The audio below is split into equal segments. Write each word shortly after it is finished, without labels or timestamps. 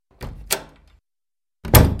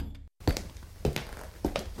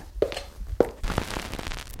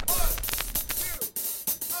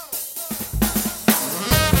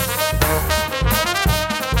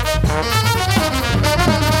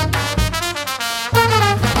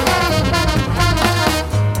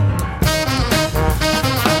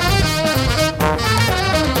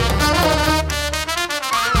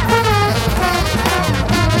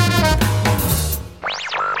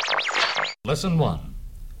Lesson 1.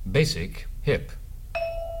 Basic Hip.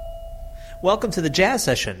 Welcome to the Jazz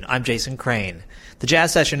Session. I'm Jason Crane. The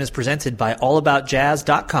Jazz Session is presented by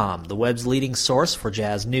AllAboutJazz.com, the web's leading source for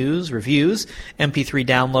jazz news, reviews, MP3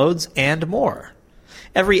 downloads, and more.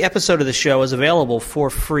 Every episode of the show is available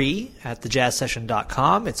for free at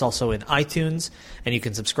thejazzsession.com. It's also in iTunes, and you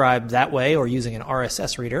can subscribe that way or using an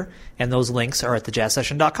RSS reader, and those links are at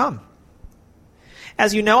thejazzsession.com.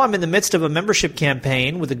 As you know, I'm in the midst of a membership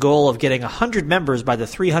campaign with the goal of getting 100 members by the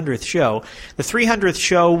 300th show. The 300th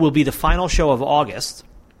show will be the final show of August,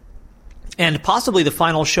 and possibly the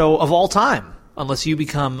final show of all time, unless you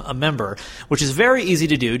become a member, which is very easy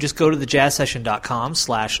to do. Just go to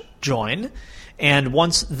thejazzsession.com/join, and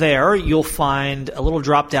once there, you'll find a little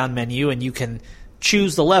drop-down menu, and you can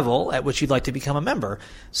choose the level at which you'd like to become a member,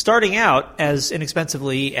 starting out as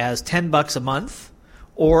inexpensively as $10 a month,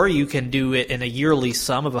 or you can do it in a yearly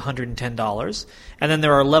sum of $110. And then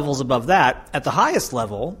there are levels above that. At the highest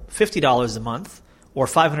level, $50 a month or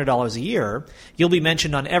 $500 a year, you'll be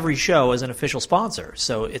mentioned on every show as an official sponsor.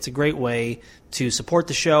 So it's a great way to support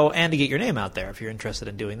the show and to get your name out there if you're interested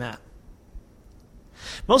in doing that.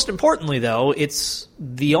 Most importantly, though, it's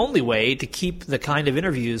the only way to keep the kind of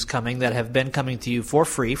interviews coming that have been coming to you for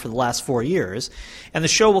free for the last 4 years. And the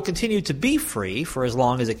show will continue to be free for as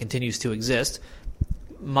long as it continues to exist.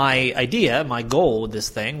 My idea, my goal with this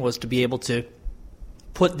thing was to be able to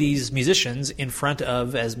put these musicians in front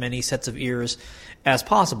of as many sets of ears as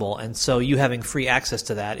possible. And so you having free access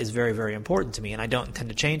to that is very, very important to me, and I don't intend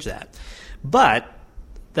to change that. But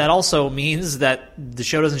that also means that the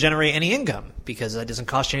show doesn't generate any income because it doesn't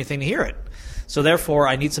cost you anything to hear it. So therefore,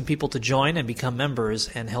 I need some people to join and become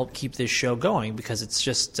members and help keep this show going because it's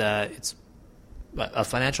just it's a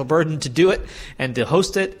financial burden to do it and to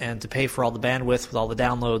host it and to pay for all the bandwidth with all the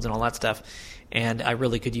downloads and all that stuff. And I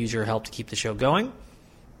really could use your help to keep the show going.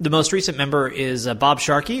 The most recent member is Bob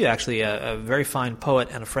Sharkey, actually a very fine poet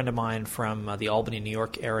and a friend of mine from the Albany, New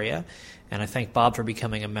York area. And I thank Bob for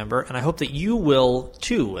becoming a member. And I hope that you will,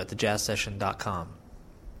 too, at thejazzsession.com.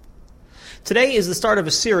 Today is the start of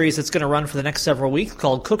a series that's going to run for the next several weeks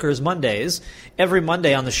called Cookers Mondays. Every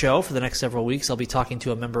Monday on the show for the next several weeks, I'll be talking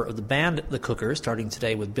to a member of the band The Cookers, starting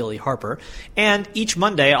today with Billy Harper. And each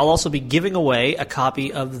Monday, I'll also be giving away a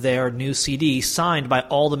copy of their new CD signed by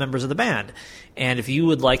all the members of the band. And if you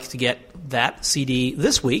would like to get that CD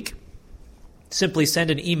this week, simply send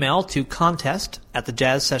an email to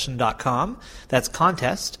contest@thejazzsession.com. That's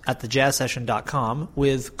contest@thejazzsession.com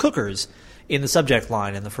with Cookers in the subject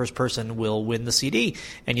line, and the first person will win the CD,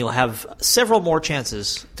 and you'll have several more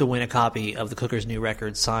chances to win a copy of the Cookers' new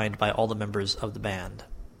record signed by all the members of the band.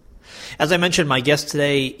 As I mentioned, my guest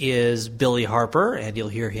today is Billy Harper, and you'll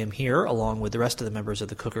hear him here along with the rest of the members of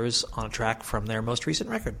the Cookers on a track from their most recent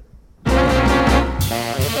record.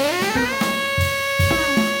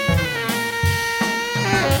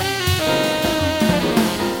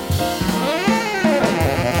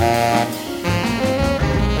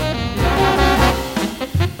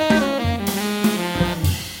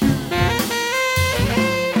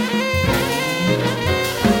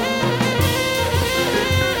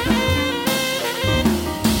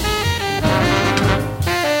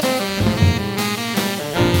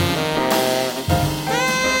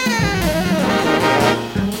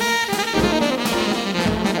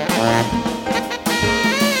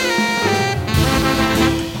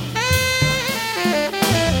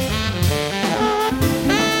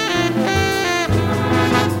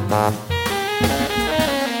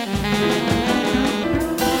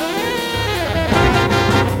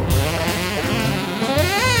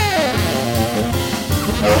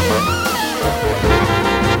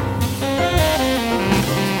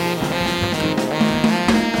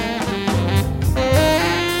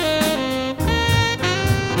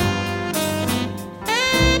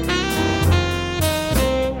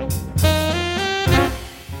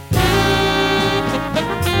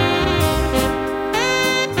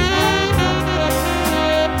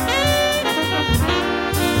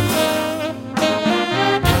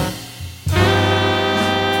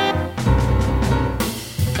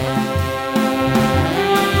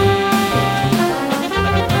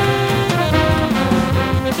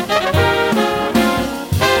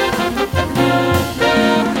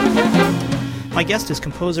 My guest is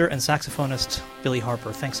composer and saxophonist Billy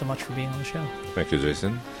Harper. Thanks so much for being on the show. Thank you,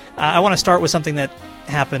 Jason. I want to start with something that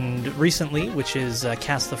happened recently, which is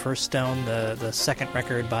Cast the First Stone, the second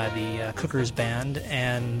record by the Cookers Band.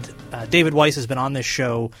 And David Weiss has been on this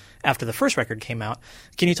show after the first record came out.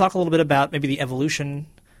 Can you talk a little bit about maybe the evolution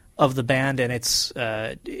of the band and its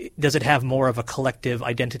does it have more of a collective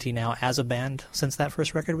identity now as a band since that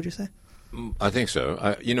first record, would you say? I think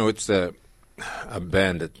so. a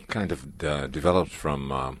band that kind of developed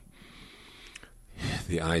from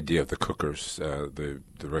the idea of the Cookers, the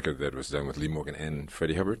record that was done with Lee Morgan and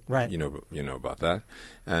Freddie Hubbard. Right. You know about that.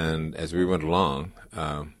 And as we went along,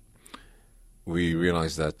 we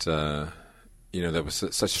realized that there was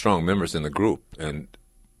such strong members in the group, and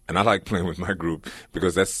I like playing with my group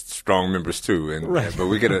because that's strong members too. And right. But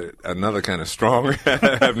we get another kind of strong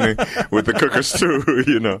happening with the Cookers too,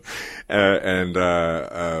 and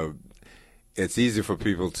it's easy for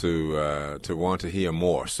people to want to hear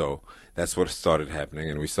more. So that's what started happening,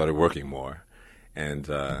 and we started working more, and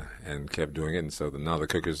kept doing it. And so now the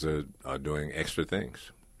Cookers are doing extra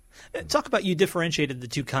things. Talk about, you differentiated the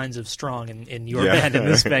two kinds of strong in your band and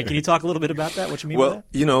this band. Can you talk a little bit about that? What you mean by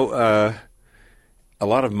that? A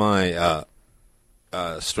lot of my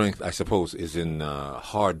strength, I suppose, is in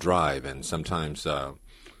hard drive and sometimes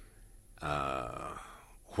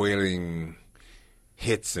wailing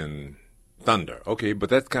hits and thunder. Okay, but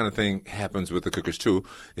that kind of thing happens with the Cookers too.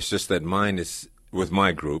 It's just that mine is, with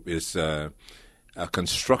my group, is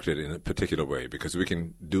constructed in a particular way because we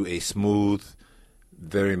can do a smooth,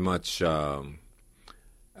 very much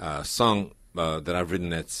song that I've written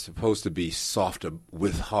that's supposed to be softer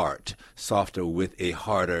with heart, softer with a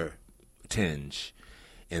harder tinge,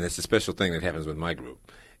 and it's a special thing that happens with my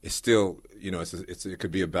group. It's still, it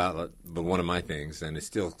could be about one of my things, and it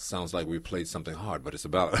still sounds like we played something hard, but it's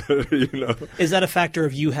about, Is that a factor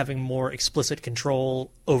of you having more explicit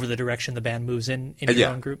control over the direction the band moves in your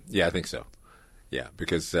own group? Yeah, I think so. Yeah,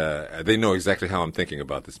 because they know exactly how I'm thinking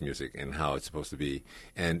about this music and how it's supposed to be.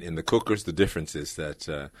 And in the Cookers, the difference is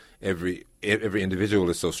that every individual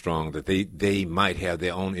is so strong that they might have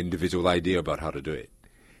their own individual idea about how to do it.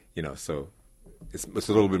 So it's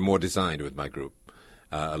a little bit more designed with my group,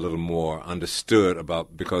 a little more understood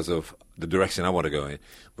because of the direction I want to go in.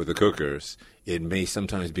 With the Cookers, it may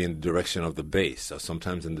sometimes be in the direction of the bass, or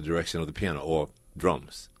sometimes in the direction of the piano or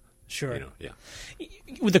drums. Sure. Yeah.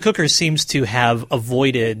 The Cookers seems to have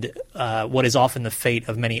avoided what is often the fate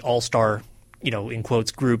of many all-star, in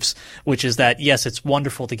quotes, groups, which is that, yes, it's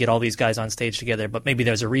wonderful to get all these guys on stage together, but maybe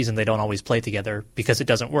there's a reason they don't always play together because it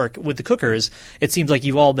doesn't work. With the Cookers, it seems like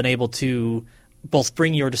you've all been able to both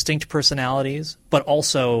bring your distinct personalities, but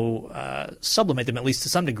also sublimate them, at least to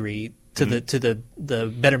some degree, to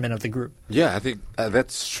the betterment of the group. Yeah, I think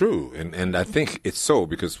that's true, and I think it's so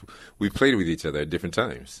because we played with each other at different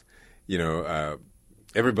times.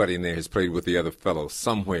 Everybody in there has played with the other fellow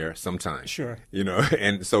somewhere, sometime. Sure.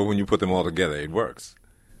 And so when you put them all together, it works.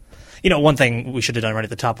 One thing we should have done right at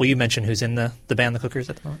the top. Will you mention who's in the band, the Cookers,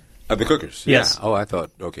 at the moment? The Cookers, yes. Yeah. Oh, I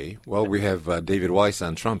thought, okay. Well, we have David Weiss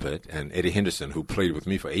on trumpet and Eddie Henderson, who played with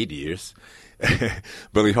me for 8 years.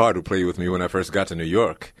 Billy Harper, who played with me when I first got to New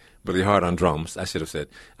York. Billy Hart on drums. I should have said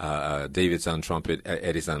David's on trumpet,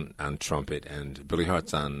 Eddie's on trumpet, and Billy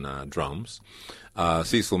Hart's on drums.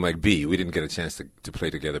 Cecil McBee, we didn't get a chance to play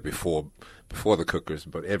together before the Cookers,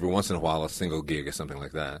 but every once in a while a single gig or something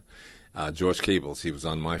like that. George Cables, he was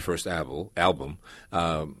on my first album.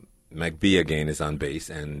 McBee again is on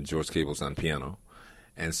bass, and George Cables on piano.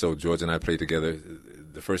 And so George and I played together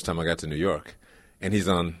the first time I got to New York, and he's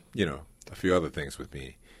on a few other things with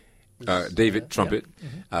me. David, trumpet,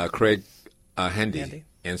 Craig, handy,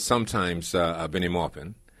 and sometimes Benny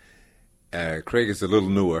Maupin. Craig is a little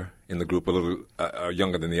newer in the group, a little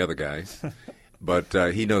younger than the other guys, but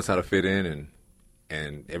he knows how to fit in,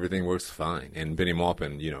 and everything works fine. And Benny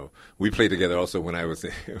Maupin, we played together also when I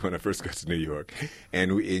first got to New York,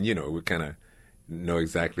 and we kind of know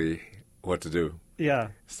exactly what to do. Yeah.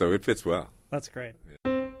 So it fits well. That's great.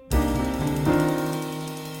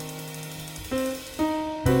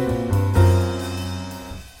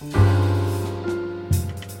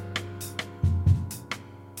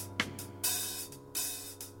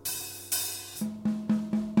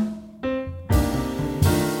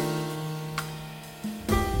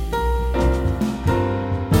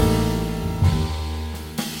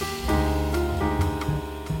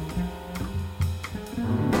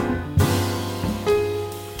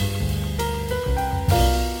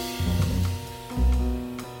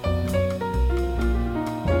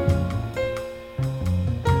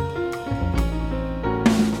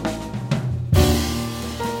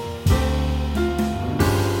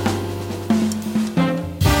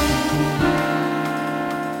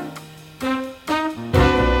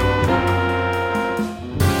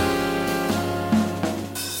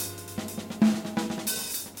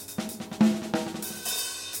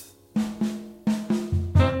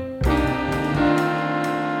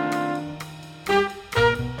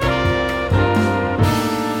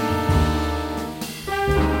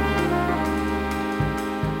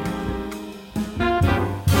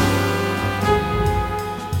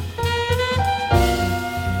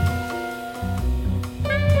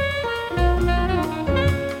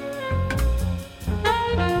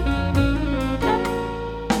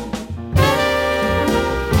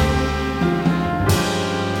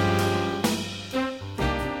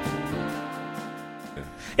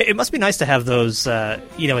 It must be nice to have those.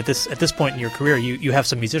 At this point in your career, you have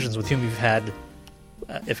some musicians with whom you've had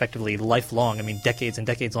effectively lifelong, decades and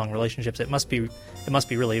decades long relationships. It must be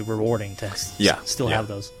really rewarding to still have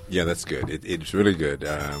those. Yeah, that's good. It's really good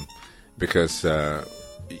because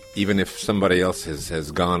even if somebody else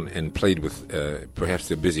has gone and played with, perhaps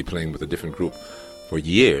they're busy playing with a different group for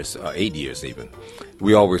years, 8 years even,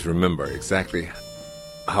 we always remember exactly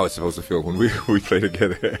how it's supposed to feel when we play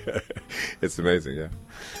together. It's amazing, yeah.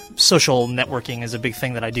 Social networking is a big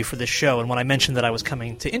thing that I do for this show, and when I mentioned that I was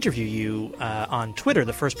coming to interview you on Twitter,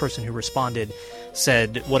 the first person who responded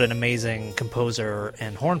said, what an amazing composer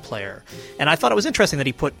and horn player. And I thought it was interesting that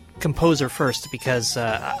he put composer first, because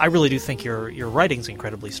I really do think your writing's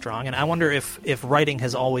incredibly strong, and I wonder if writing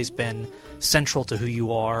has always been central to who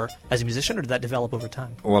you are as a musician, or did that develop over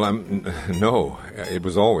time? Well, no, it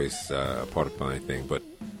was always part of my thing, but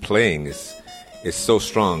playing is so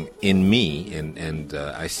strong in me, and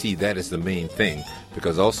I see that as the main thing,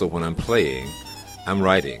 because also when I'm playing, I'm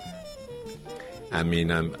writing. I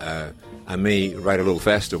may write a little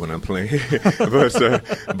faster when I'm playing,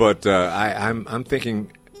 but I'm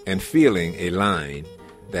thinking and feeling a line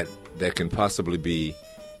that can possibly be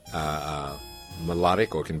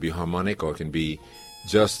melodic, or can be harmonic, or can be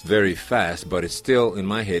just very fast, but it's still in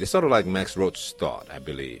my head. It's sort of like Max Roach's thought, I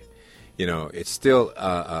believe. It's still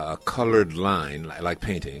a colored line, like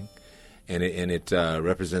painting, and it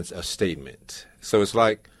represents a statement. So it's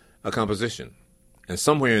like a composition. And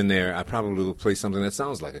somewhere in there, I probably will play something that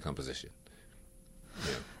sounds like a composition.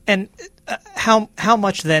 Yeah. And how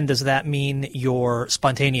much then does that mean your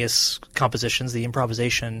spontaneous compositions, the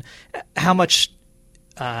improvisation, how much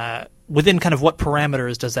within kind of what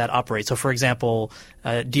parameters does that operate? So, for example,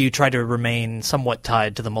 do you try to remain somewhat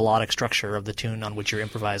tied to the melodic structure of the tune on which you're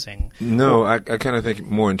improvising? No, I kind of think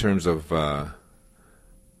more in terms of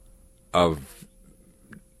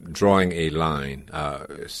drawing a line,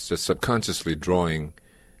 just subconsciously drawing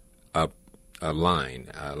up a line,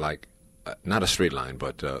 like not a straight line,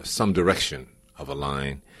 but some direction of a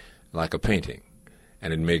line, like a painting,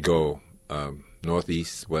 and it may go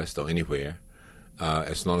northeast, west, or anywhere.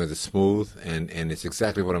 As long as it's smooth, and it's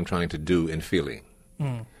exactly what I'm trying to do in feeling.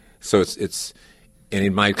 So it's and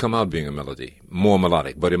it might come out being a melody, more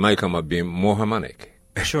melodic, but it might come out being more harmonic.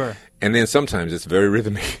 Sure. And then sometimes it's very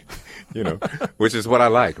rhythmic, which is what I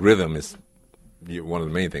like. Rhythm is one of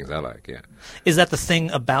the main things I like, yeah. Is that the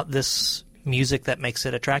thing about this music that makes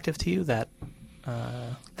it attractive to you, that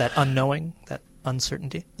unknowing, that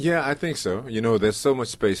uncertainty? Yeah, I think so. There's so much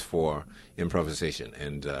space for improvisation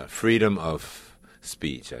and freedom of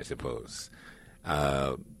speech, I suppose.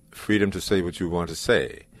 Freedom to say what you want to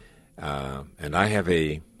say. And I have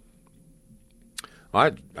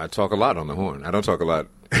I talk a lot on the horn. I don't talk a lot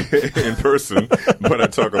in person, but I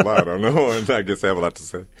talk a lot on the horn. I guess I have a lot to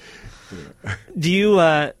say. Yeah. Do you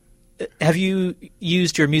have you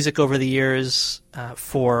used your music over the years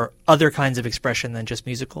for other kinds of expression than just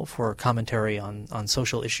musical, for commentary on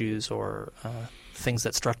social issues or things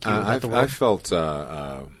that struck you about the world? I felt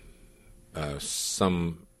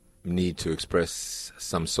some need to express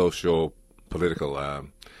some social, political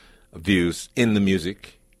views in the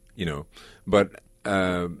music, but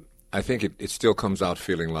I think it still comes out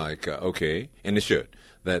feeling like, okay, and it should,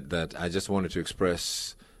 that I just wanted to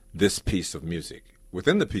express this piece of music.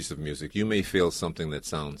 Within the piece of music, you may feel something that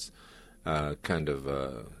sounds kind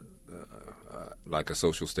of like a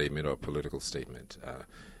social statement or a political statement.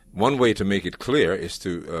 One way to make it clear is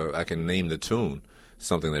I can name the tune,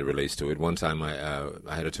 something that relates to it. One time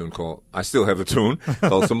I had a tune called, I still have the tune,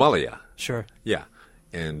 called Somalia. Sure. Yeah.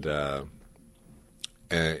 And I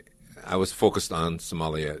was focused on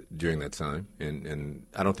Somalia during that time, and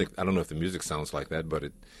I don't know if the music sounds like that, but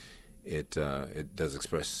it does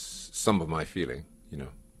express some of my feeling,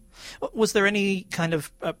 Was there any kind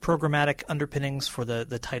of programmatic underpinnings for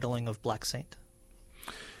the titling of Black Saint?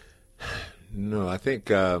 No, I think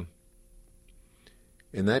in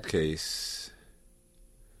that case,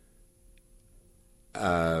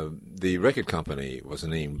 the record company was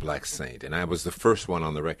named Black Saint, and I was the first one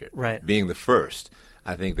on the record. Right. Being the first,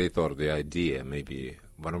 I think they thought of the idea, maybe,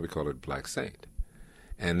 why don't we call it Black Saint?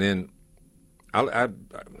 And then, I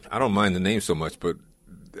don't mind the name so much, but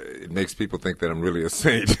it makes people think that I'm really a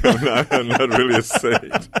saint. I'm not really a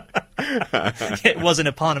saint. It wasn't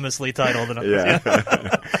eponymously titled. Yeah.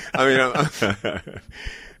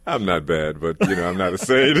 I'm not bad, but, I'm not a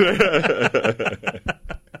saint.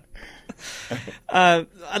 I'd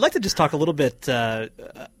like to just talk a little bit,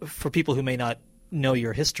 for people who may not know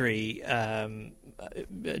your history,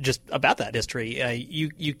 just about that history.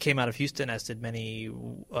 You came out of Houston, as did many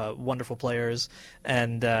wonderful players,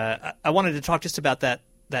 and I wanted to talk just about that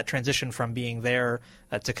that transition from being there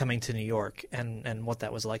to coming to New York, and what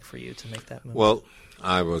that was like for you to make that move. Well,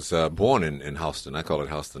 I was born in Houston. I call it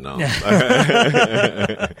Houston now.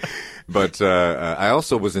 But I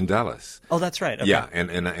also was in Dallas. Oh, that's right. Okay. Yeah,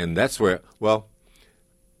 and that's where, well,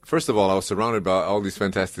 first of all, I was surrounded by all these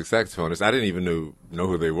fantastic saxophonists. I didn't even know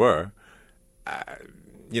who they were.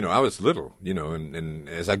 I was little, and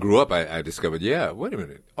as I grew up, I discovered, wait a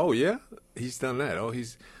minute. Oh, yeah? He's done that. Oh,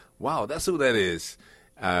 wow, that's who that is.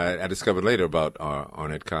 I discovered later about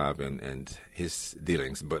Arnett Cobb and his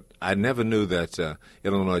dealings, but I never knew that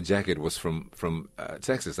Illinois Jacket was from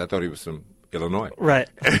Texas. I thought he was from Illinois. Right.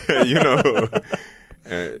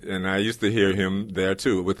 And I used to hear him there,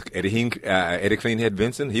 too, with Eddie Cleanhead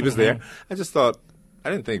Vinson. He was there. I just thought, I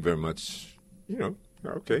didn't think very much,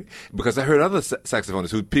 okay. Because I heard other saxophonists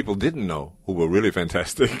who people didn't know who were really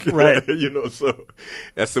fantastic. Right. So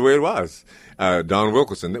that's the way it was. Don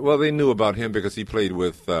Wilkerson, well, they knew about him because he played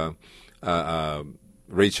with Ray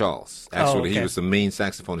Charles. Actually, he was the main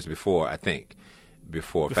saxophonist before Fathead.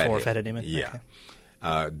 Fathead Newman? Yeah.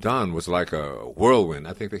 Okay. Don was like a whirlwind.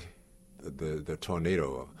 I think the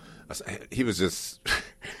tornado. He was just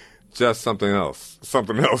something else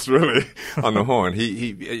really on the horn.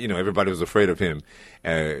 He everybody was afraid of him.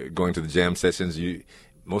 Going to the jam sessions,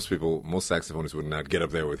 most saxophonists would not get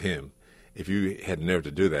up there with him. If you had nerve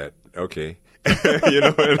to do that, okay,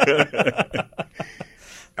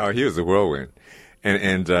 Oh, he was a whirlwind,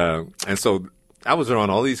 and so I was around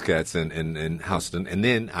all these cats in Houston, and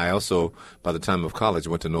then I also, by the time of college,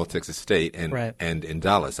 went to North Texas State and in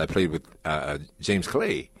Dallas. I played with James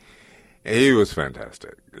Clay. He was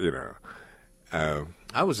fantastic,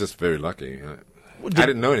 I was just very lucky. I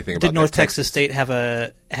didn't know anything about Did North Texas State have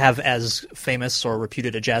as famous or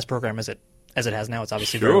reputed a jazz program as it has now? It's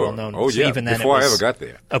obviously very well known. Oh, yeah. Even then before I ever got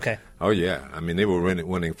there. Okay. Oh, yeah. I mean, they were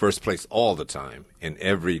winning first place all the time in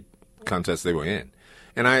every contest they were in.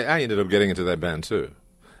 And I ended up getting into that band, too.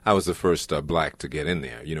 I was the first black to get in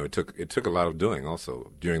there. It took a lot of doing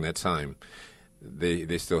also. During that time,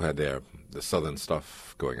 they still had the Southern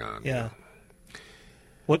stuff going on. Yeah.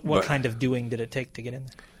 What kind of doing did it take to get in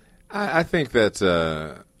there? I think that,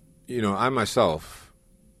 I myself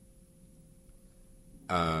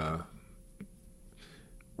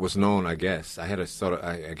was known, I guess. I had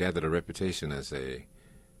I gathered a reputation as a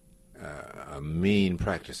mean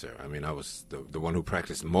practicer. I mean, I was the one who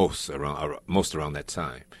practiced most around that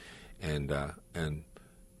time. And I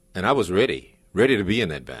was ready to be in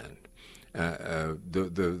that band.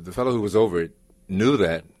 The fellow who was over it knew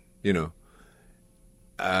that,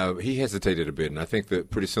 he hesitated a bit, and I think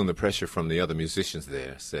that pretty soon the pressure from the other musicians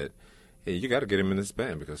there said, hey, you got to get him in this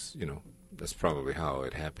band because, that's probably how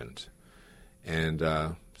it happened. And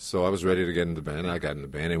so I was ready to get in the band. I got in the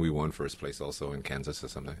band, and we won first place also in Kansas or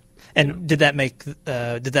something. And did that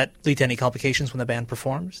lead to any complications when the band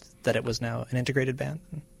performed, that it was now an integrated band?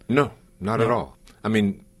 No, not at all. I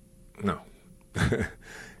mean, no. It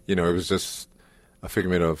was just a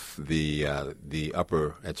figment of the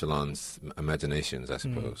upper echelons' imaginations, I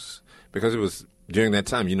suppose. Because it was during that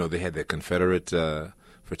time, they had the Confederate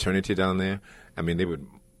fraternity down there. I mean, they would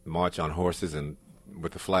march on horses and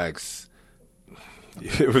with the flags.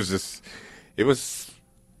 It was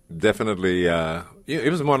definitely,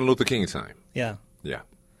 it was Martin Luther King time. Yeah. Yeah.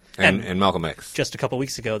 And Malcolm X. Just a couple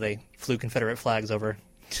weeks ago, they flew Confederate flags over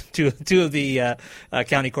two of the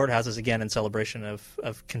county courthouses again in celebration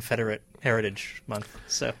of Confederate Heritage Month.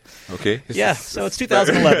 So okay, so it's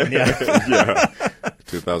 2011. Yeah, yeah,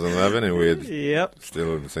 2011, and we're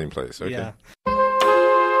still in the same place. Okay. Yeah.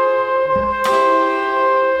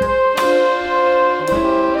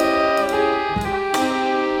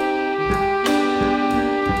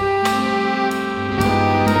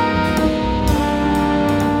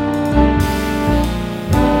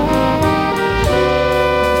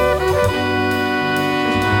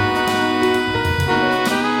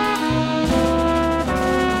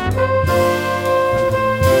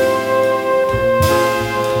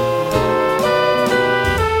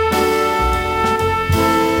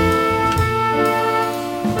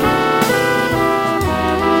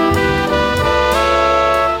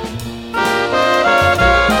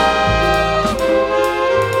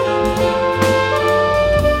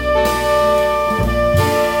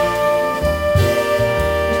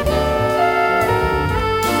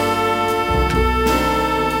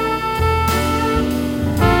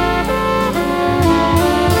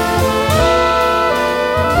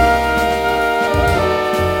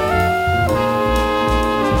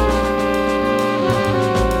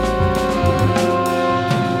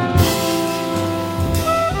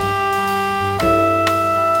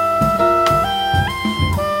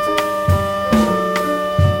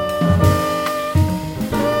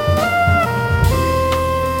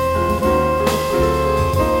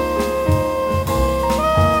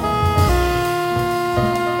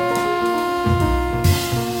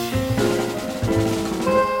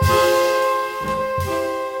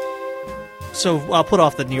 So I'll put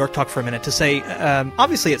off the New York talk for a minute to say,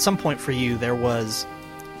 obviously, at some point for you, there was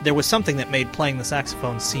something that made playing the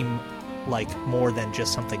saxophone seem like more than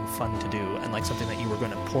just something fun to do, and like something that you were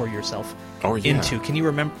going to pour yourself into. Can you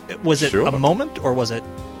remember? Was it a moment, or was it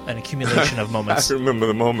an accumulation of moments? I remember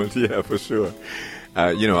the moment. Yeah, for sure.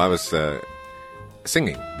 I was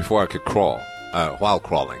singing before I could crawl, while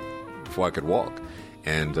crawling, before I could walk,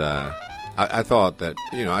 and I thought that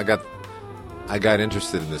I got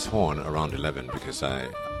interested in this horn around 11 because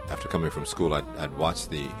after coming from school, I'd watch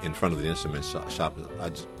in front of the instrument shop. I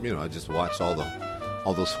just watched all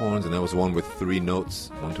those horns, and there was one with 3 notes.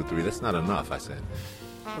 1, 2, 3. That's not enough. I said,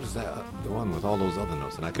 what is that? The one with all those other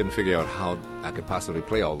notes, and I couldn't figure out how I could possibly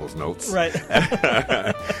play all those notes. Right.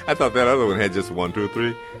 I thought that other one had just 1, 2,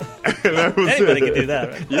 3. Anybody could do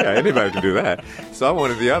that, right? Yeah, anybody could do that. So I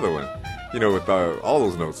wanted the other one, with all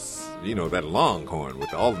those notes. That long horn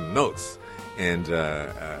with all the notes. And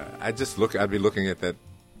I'd be looking at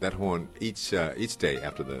that horn each day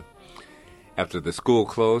after the school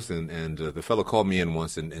closed, and the fellow called me in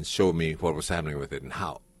once and showed me what was happening with it and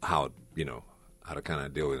how to kind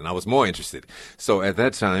of deal with it. And I was more interested. So at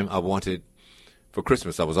that time, I wanted, for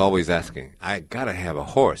Christmas, I was always asking, I got to have a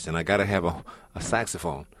horse, and I got to have a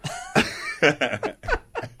saxophone.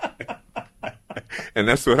 And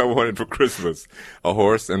that's what I wanted for Christmas, a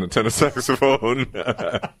horse and a tenor saxophone.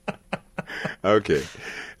 Okay.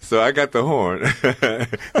 So I got the horn.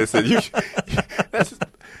 They said,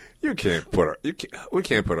 we can't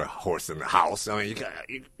put a horse in the house. I mean,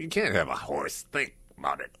 you can't have a horse. Think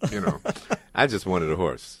about it, I just wanted a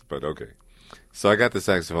horse, but okay. So I got the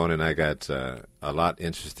saxophone, and I got a lot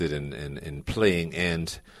interested in playing,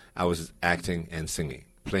 and I was acting and singing,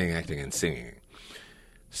 playing, acting, and singing.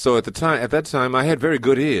 So at that time, I had very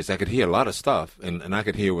good ears. I could hear a lot of stuff, and I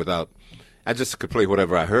could hear I just could play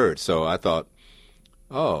whatever I heard. So I thought,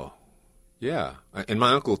 oh, yeah. And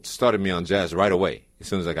my uncle started me on jazz right away as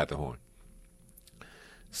soon as I got the horn.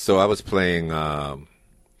 So I was playing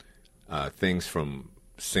things from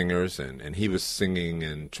singers, and he was singing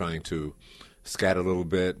and trying to scat a little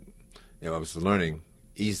bit. I was learning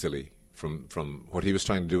easily from what he was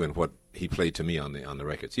trying to do and what he played to me on the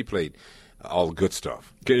records. He played all the good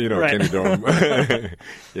stuff. Right. Kenny Dorham.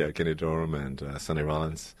 Yeah, Kenny Dorham and Sonny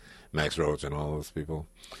Rollins, Max Roach, and all those people.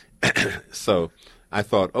 So I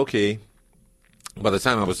thought, okay, by the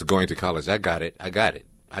time I was going to college, I got it. I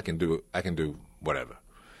can do whatever,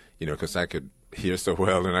 because I could hear so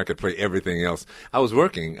well, and I could play everything else. I was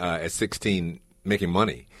working at 16 making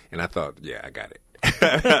money, and I thought, yeah, I got it.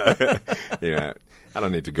 I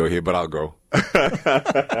don't need to go here, but I'll go.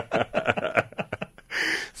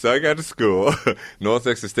 So I got to school, North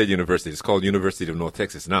Texas State University. It's called University of North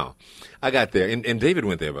Texas now. I got there, and David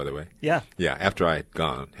went there, by the way. Yeah. Yeah, after I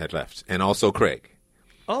had left. And also Craig.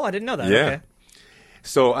 Oh, I didn't know that. Yeah. Okay.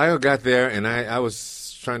 So I got there, and I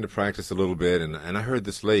was trying to practice a little bit, and I heard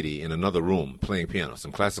this lady in another room playing piano,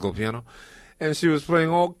 some classical piano, and she was playing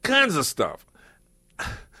all kinds of stuff.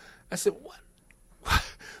 I said, what?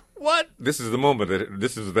 What? This is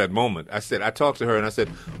that moment. I talked to her, and I said,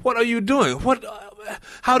 what are you doing?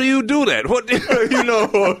 How do you do that?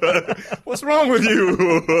 What's wrong with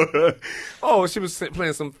you? Oh, she was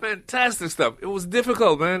playing some fantastic stuff. It was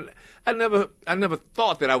difficult, man. I never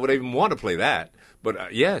thought that I would even want to play that.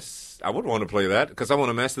 But yes, I would want to play that because I want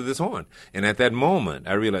to master this horn. And at that moment,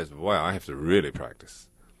 I realized, wow, I have to really practice.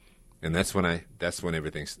 And that's when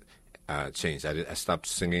everything changed. I stopped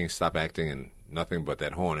singing, stopped acting, and nothing but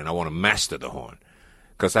that horn. And I want to master the horn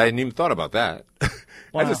because I hadn't even thought about that.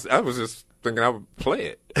 Wow. I was just thinking I would play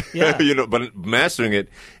it. Yeah. But mastering it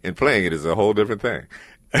and playing it is a whole different thing.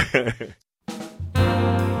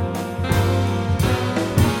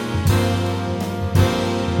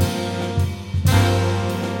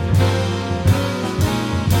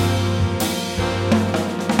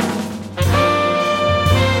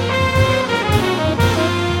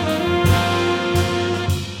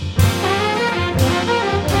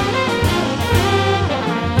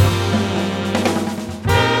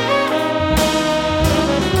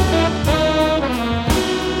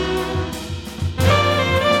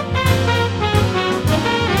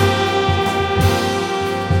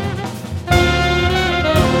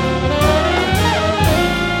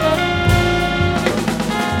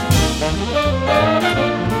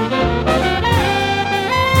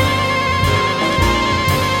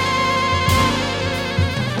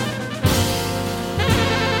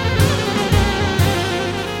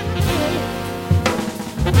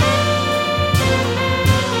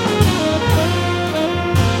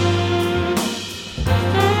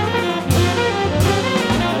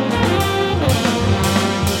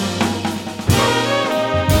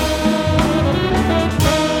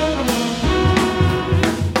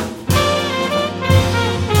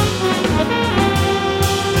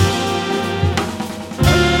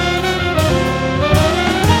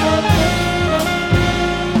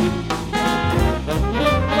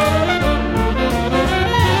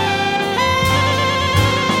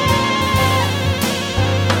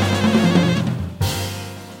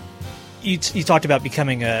 you talked about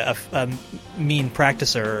becoming a mean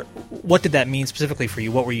practicer. What did that mean specifically for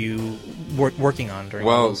you? What were you working on during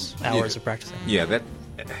those hours of practicing? Yeah,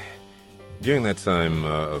 during that time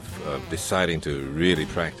of deciding to really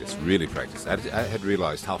practice, I had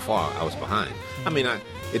realized how far I was behind. I mean,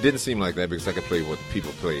 it didn't seem like that because I could play what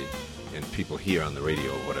people play and people hear on the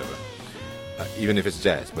radio or whatever, even if it's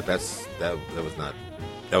jazz. But that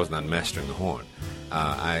was not mastering the horn.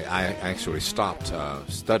 I actually stopped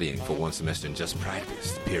studying for one semester and just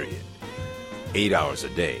practiced, period. 8 hours a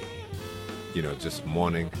day, just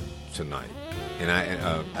morning to night. And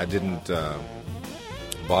I didn't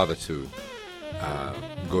bother to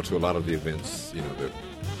go to a lot of the events, the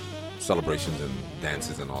celebrations and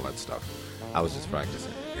dances and all that stuff. I was just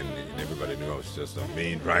practicing, and everybody knew I was just a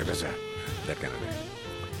mean practicer, that kind of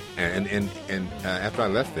thing. And after I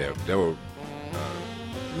left there were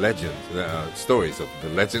legends, stories of the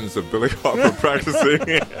legends of Billy Harper practicing.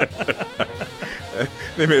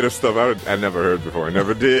 They made up stuff I never heard before. I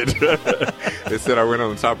never did. They said I went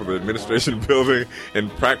on the top of the administration building and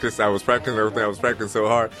practiced. I was practicing everything. I was practicing so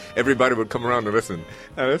hard, everybody would come around and listen.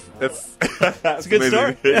 That's a good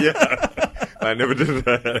amazing. Story. Yeah. I never did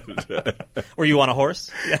that. Were you on a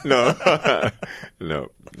horse? No. No.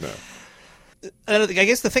 I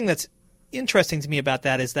guess the thing that's interesting to me about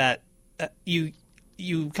that is that you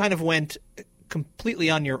kind of went completely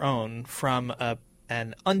on your own from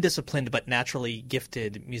an undisciplined but naturally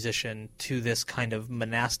gifted musician to this kind of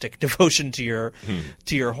monastic devotion to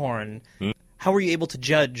your horn. How were you able to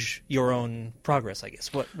judge your own progress, I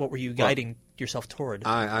guess? What were you guiding yourself toward?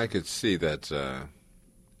 I could see that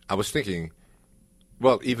I was thinking,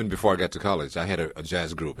 well, even before I got to college, I had a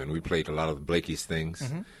jazz group, and we played a lot of Blakey's things.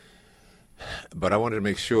 Mm-hmm. But I wanted to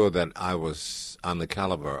make sure that I was on the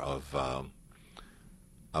caliber of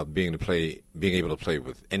being able to play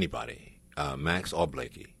with anybody, Max or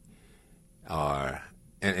Blakey.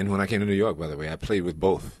 And when I came to New York, by the way, I played with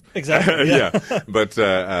both. Exactly. Yeah. But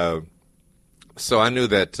so I knew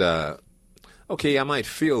that okay, I might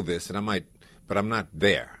feel this, but I'm not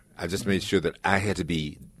there. I just made sure that I had to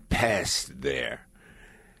be past there,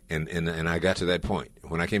 and I got to that point.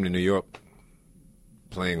 When I came to New York,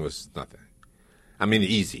 playing was nothing. I mean,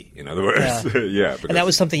 easy, in other words. Yeah. And that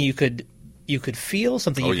was something you could feel,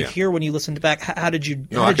 something you could hear when you listened back. How did you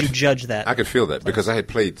judge that? I could feel that because I had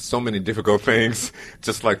played so many difficult things,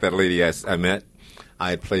 just like that lady I met.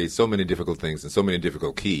 I had played so many difficult things in so many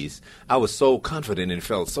difficult keys. I was so confident and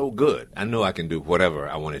felt so good. I knew I can do whatever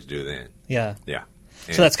I wanted to do then. Yeah. Yeah.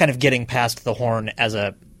 And so that's kind of getting past the horn as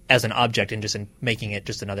an object and just making it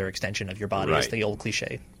just another extension of your body. Right. It's the old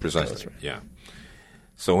cliche. Precisely. Right. Yeah.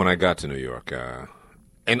 So when I got to New York,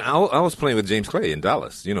 and I was playing with James Clay in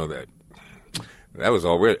Dallas. You know that was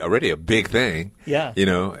already a big thing. Yeah.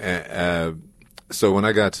 So when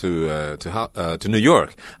I got to New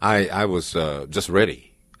York, I was just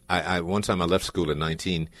ready. One time I left school at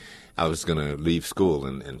 19. I was going to leave school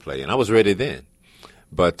and play, and I was ready then.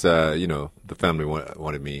 But the family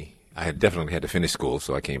wanted me. I had definitely had to finish school,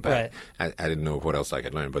 so I came back. Right. I didn't know what else I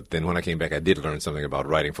could learn. But then when I came back, I did learn something about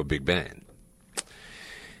writing for big band.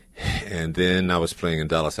 And then I was playing in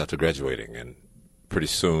Dallas after graduating, and pretty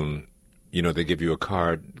soon, they give you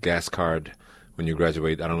a gas card when you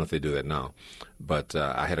graduate. I don't know if they do that now, but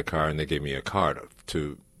I had a car, and they gave me a card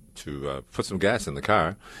to put some gas in the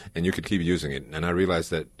car, and you could keep using it. And I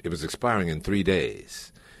realized that it was expiring in 3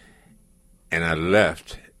 days, and I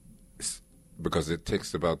left because it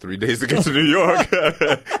takes about 3 days to get to New York.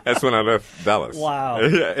 That's when I left Dallas. Wow.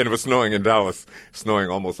 And it was snowing in Dallas, snowing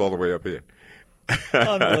almost all the way up here.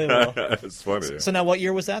 Unbelievable. It's funny. So now what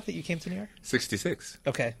year was that you came to New York? 66.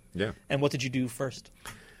 Okay. Yeah. And what did you do first?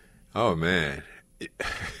 Oh, man.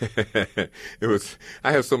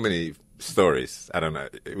 I have so many stories. I don't know.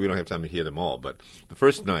 We don't have time to hear them all. But the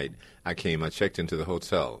first night I checked into the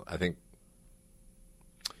hotel, I think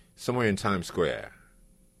somewhere in Times Square.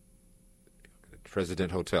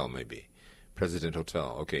 President Hotel, maybe. President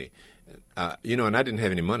Hotel, okay. And I didn't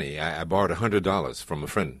have any money. I borrowed $100 from a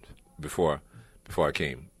friend before I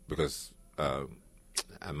came because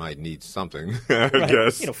I might need something, I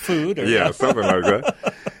guess. Food. Or yeah, something like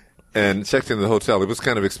that. And checked into the hotel. It was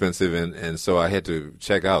kind of expensive, and so I had to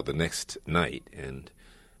check out the next night. And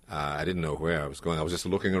I didn't know where I was going. I was just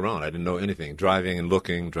looking around. I didn't know anything. Driving and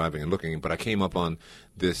looking. But I came up on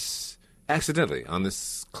accidentally on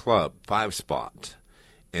this club, 5 Spot,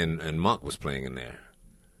 and Monk was playing in there.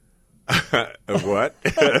 What?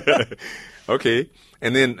 Okay.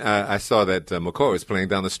 And then I saw that McCoy was playing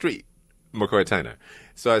down the street, McCoy Tyner.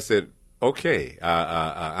 So I said, okay,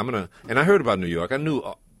 I'm going to, and I heard about New York.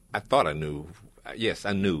 I thought I knew, yes,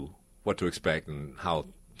 I knew what to expect and how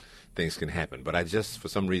things can happen. But I just, for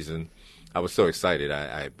some reason, I was so excited.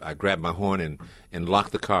 I grabbed my horn and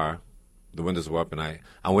locked the car. The windows were up, and I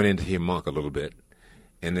went in to hear Monk a little bit,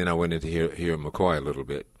 and then I went in to hear McCoy a little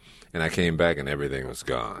bit, and I came back, and everything was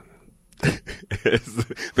gone.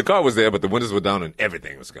 The car was there, but the windows were down, and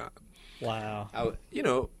everything was gone. Wow.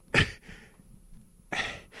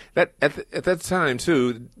 That at that time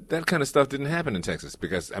too, that kind of stuff didn't happen in Texas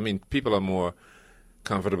because people are more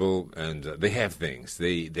comfortable and they have things.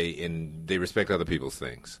 They respect other people's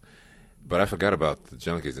things. But I forgot about the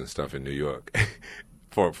junkies and stuff in New York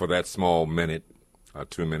for that small minute or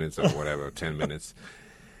 2 minutes or whatever, 10 minutes.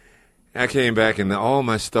 I came back and all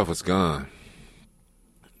my stuff was gone.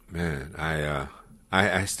 Man,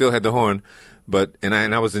 I still had the horn. But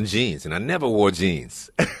I was in jeans, and I never wore jeans.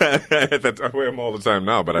 I wear them all the time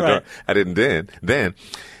now, but I didn't then.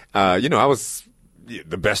 I was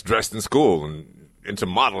the best dressed in school and into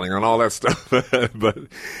modeling and all that stuff. But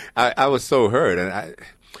I was so hurt, and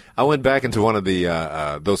I went back into one of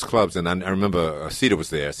the those clubs, and I remember Cedar was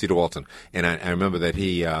there, Cedar Walton, and I remember that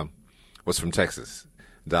he was from Texas,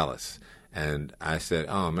 Dallas, and I said,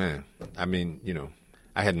 "Oh man,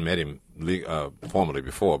 I hadn't met him formally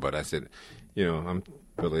before, but I said." I'm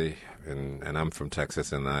Billy, and I'm from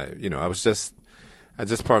Texas, and I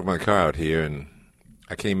just parked my car out here, and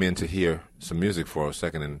I came in to hear some music for a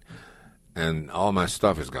second, and all my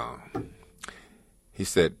stuff is gone. He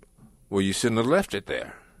said, "Well, you shouldn't have left it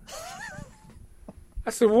there."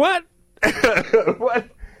 I said, "What?" What?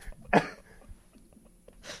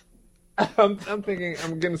 I'm thinking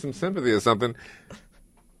I'm getting some sympathy or something.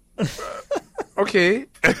 Okay,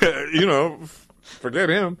 forget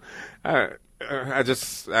him. I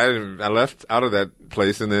left out of that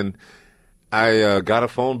place, and then I got a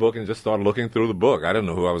phone book and just started looking through the book. I didn't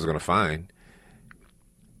know who I was going to find.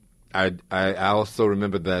 I also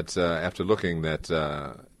remembered that after looking that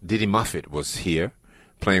Didi Moffitt was here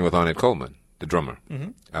playing with Ornette Coleman, the drummer,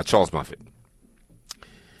 Charles Moffitt.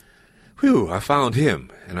 Whew, I found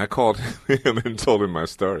him, and I called him and told him my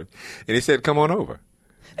story. And he said, "Come on over."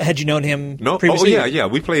 Had you known him No? previously? Oh, yeah.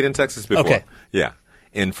 We played in Texas before. Okay. Yeah.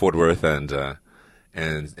 In Fort Worth and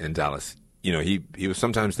Dallas. He was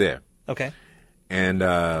sometimes there. Okay. And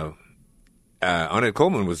Ornette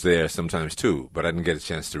Coleman was there sometimes too, but I didn't get a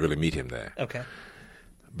chance to really meet him there. Okay.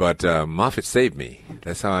 But Moffitt saved me.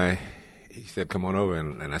 That's how he said, "Come on over,"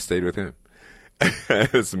 and I stayed with him.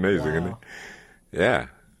 It's amazing, isn't it? Yeah.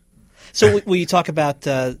 So will you talk about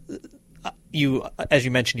you, as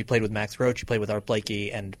you mentioned, you played with Max Roach, you played with Art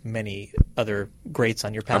Blakey, and many other greats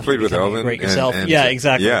on your path. I played with Elvin. Great yourself. And, yeah,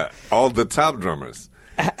 exactly. Yeah, all the top drummers.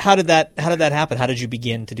 How did that happen? How did you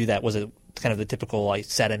begin to do that? Was it kind of the typical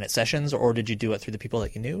sat in at sessions, or did you do it through the people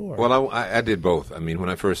that you knew? Or? Well, I did both. When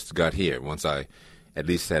I first got here, once I at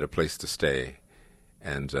least had a place to stay,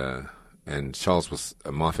 and Charles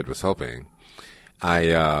Moffitt was helping,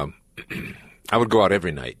 I would go out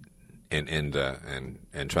every night and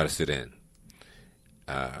try to sit in.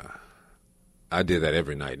 I did that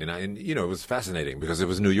every night, and it was fascinating because it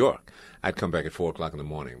was New York. I'd come back at 4:00 in the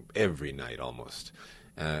morning every night almost.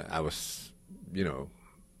 I was,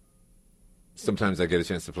 sometimes I get a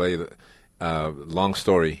chance to play. Long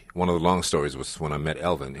story. One of the long stories was when I met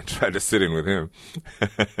Elvin and tried to sit in with him.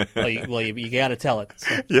 well, you got to tell it.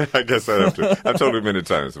 So. Yeah, I guess I have to. I've told it many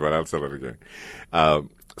times, but I'll tell it again.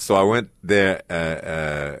 So I went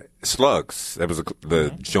there. Slugs. That was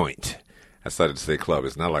the joint. I started to say club.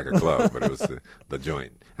 It's not like a club, but it was the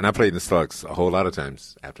joint. And I played in the Slugs a whole lot of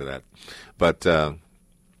times after that. But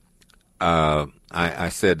I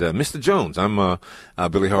said, "Mr. Jones, I'm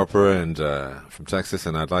Billy Harper and from Texas,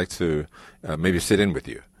 and I'd like to maybe sit in with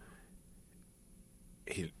you."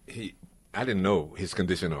 I didn't know his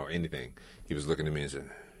condition or anything. He was looking at me and said,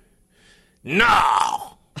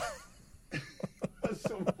 "No!" I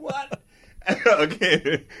said, "What?"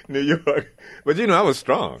 Okay, New York. But, I was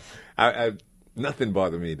strong. Nothing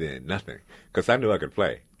bothered me then, nothing, because I knew I could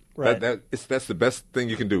play. Right. That's the best thing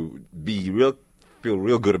you can do, feel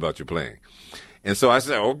real good about your playing. And so I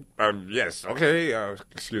said, yes, okay,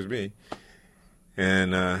 excuse me.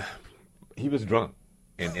 And he was drunk,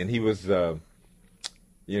 and he was,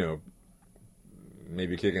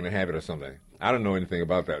 maybe kicking a habit or something. I don't know anything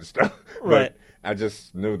about that stuff. Right. But I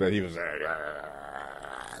just knew that he was,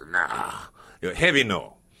 heavy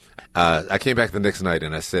no. I came back the next night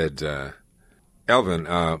and I said, "Elvin,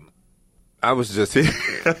 I was just here.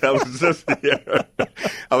 I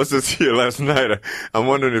was just here last night. I'm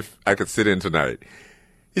wondering if I could sit in tonight."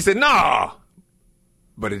 He said, "No,"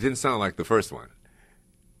 but it didn't sound like the first one.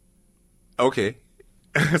 Okay,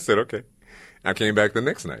 I said okay. I came back the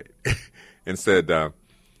next night and said,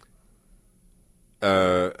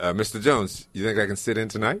 Mr. Jones, you think I can sit in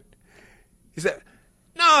tonight? He said,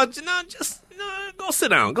 no, just go sit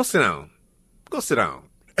down. Go sit down. Go sit down.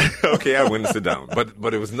 Okay, I went and sit down.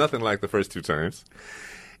 But it was nothing like the first 2 times.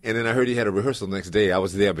 And then I heard he had a rehearsal the next day. I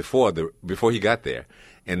was there before he got there.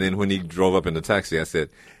 And then when he drove up in the taxi, I said,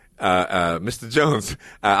 Mr. Jones,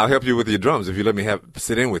 I'll help you with your drums if you let me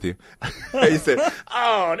sit in with you. He said,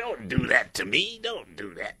 oh, don't do that to me. Don't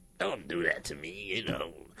do that. Don't do that to me,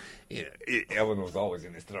 Elvin was always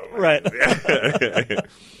in his throat. Right.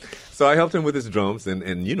 So I helped him with his drums, and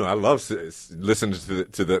I love listening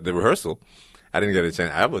to the rehearsal. I didn't get a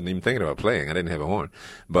chance. I wasn't even thinking about playing. I didn't have a horn,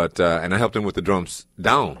 but and I helped him with the drums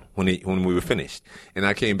down when we were finished. And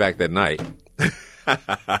I came back that night.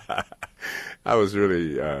 I was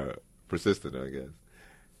really persistent, I guess.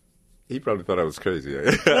 He probably thought I was crazy.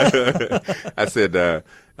 I said,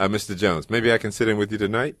 Mr. Jones, maybe I can sit in with you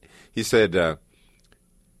tonight? He said,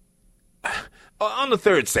 on the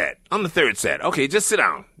third set. Okay, just sit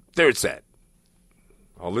down. Third set.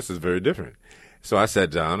 Oh, this is very different. So I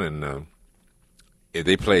sat down, and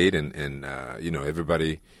they played, and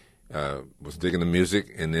everybody was digging the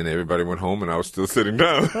music, and then everybody went home, and I was still sitting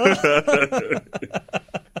down.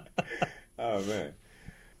 Oh, man.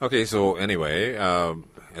 Okay, so anyway,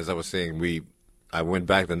 as I was saying, I went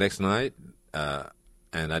back the next night,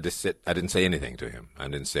 and I didn't say anything to him. I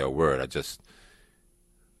didn't say a word.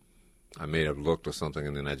 I made a look or something,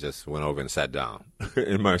 and then I just went over and sat down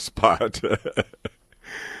in my spot.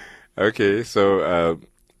 Okay, so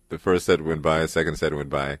the first set went by, second set went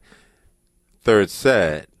by. Third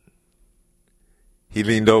set, he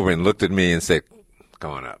leaned over and looked at me and said,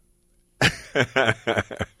 come on up.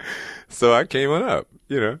 So I came on up,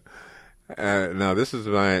 Now, this is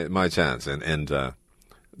my chance, and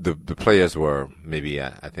the players were maybe,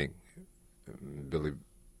 I think,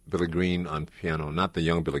 Billy Green on piano, not the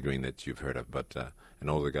young Billy Green that you've heard of, but an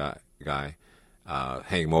older guy,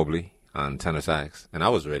 Hank Mobley on tenor sax, and I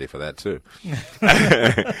was ready for that too.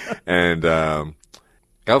 And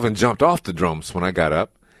Elvin jumped off the drums when I got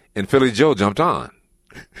up, and Philly Joe jumped on.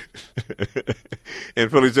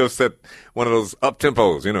 And Philly Joe set one of those up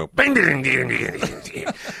tempos, bang, ding, ding, ding, ding,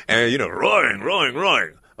 and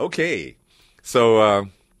roaring. Okay, so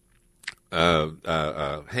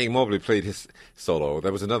Hank Mobley played his solo.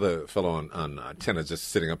 There was another fellow on tenor just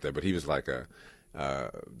sitting up there, but he was like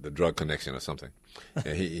the drug connection or something.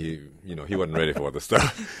 And he wasn't ready for the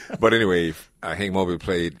stuff. But anyway, Hank Mobley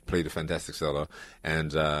played a fantastic solo,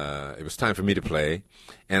 and it was time for me to play,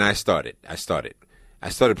 and I started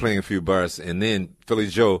playing a few bars, and then Philly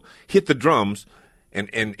Joe hit the drums, and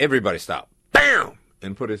everybody stopped. Bam!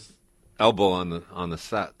 And put his elbow on the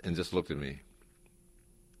set and just looked at me.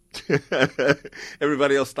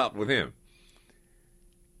 Everybody else stopped with him.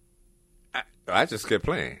 I just kept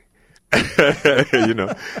playing.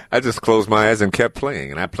 I just closed my eyes and kept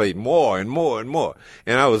playing, and I played more and more and more,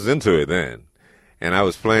 and I was into it then. And I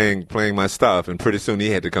was playing my stuff, and pretty soon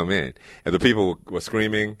he had to come in. And the people were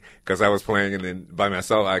screaming because I was playing, and then by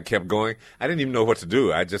myself I kept going. I didn't even know what to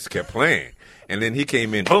do. I just kept playing. And then he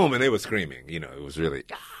came in, boom, and they were screaming. It was really,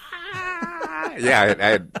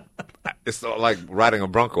 yeah, it's like riding a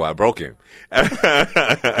Bronco. I broke him.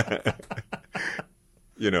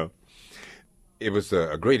 It was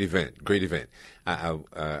a great event,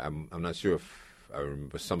 I'm not sure if I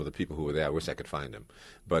remember some of the people who were there. I wish I could find them.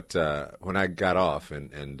 But when I got off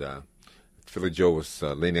and Philly Joe was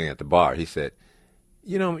leaning at the bar, he said,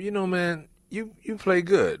 man, you play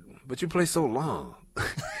good, but you play so long.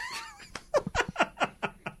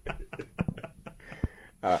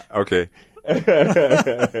 Okay.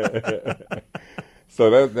 So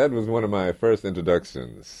that was one of my first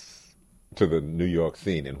introductions to the New York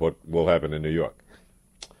scene and what will happen in New York.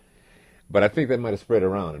 But I think that might have spread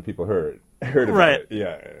around and people heard about right. it.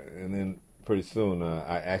 Yeah, and then pretty soon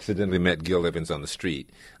I accidentally met Gil Evans on the street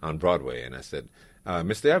on Broadway, and I said,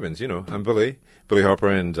 Mr. Evans, I'm Billy Harper,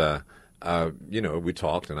 and we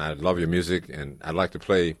talked, and I love your music, and I'd like to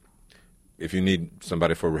play. If you need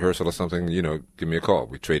somebody for rehearsal or something, give me a call.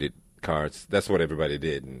 We traded cards. That's what everybody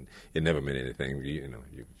did, and it never meant anything.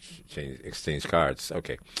 You exchange cards.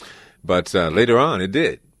 Okay. But later on, it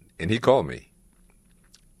did, and he called me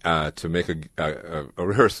to make a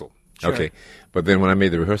rehearsal. Sure. Okay, but then when I made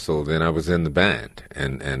the rehearsal, then I was in the band,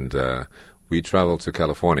 and we traveled to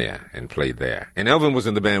California and played there. And Elvin was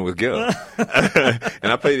in the band with Gil,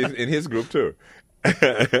 and I played in his group too.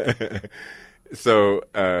 So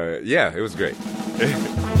yeah, it was great.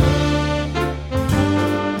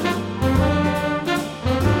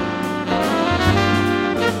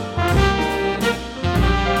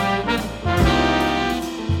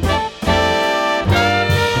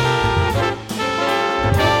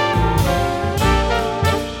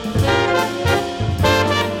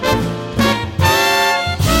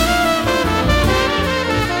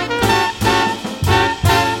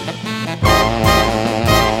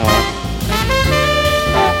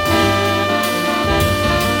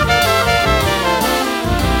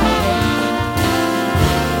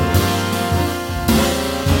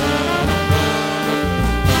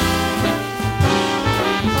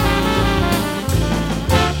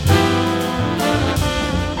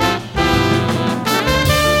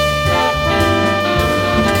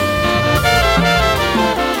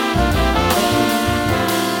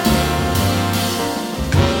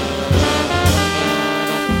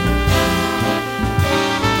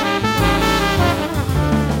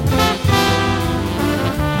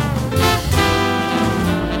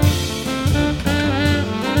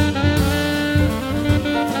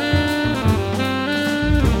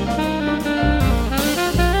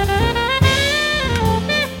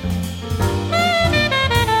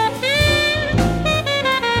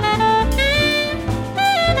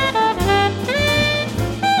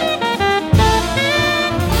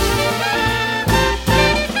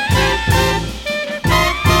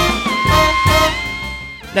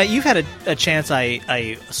 Now, you've had a chance,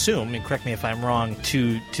 I assume, and correct me if I'm wrong,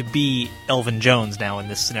 to be Elvin Jones now in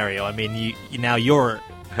this scenario. I mean, now you're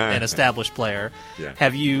an established player. Yeah.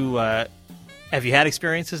 Have you had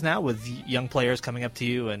experiences now with young players coming up to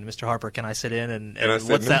you and, Mr. Harper, can I sit in? And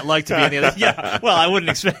what's that like to be on the other? Yeah. Well, I wouldn't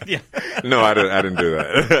expect. Yeah. No, I didn't do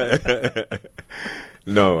that.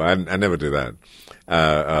 No, I never do that.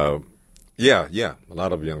 Yeah. A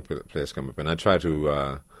lot of young players come up, and I try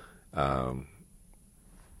to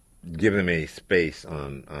give them a space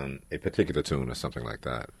on a particular tune or something like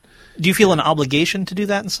that. Do you feel an obligation to do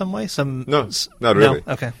that in some way? No, not really.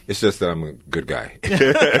 No? Okay. It's just that I'm a good guy.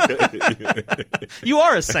 You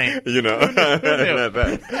are a saint. Not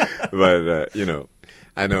that. But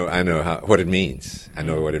I know what it means. I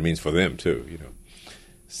know what it means for them too.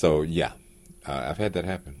 So yeah, I've had that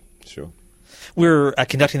happen. Sure. We're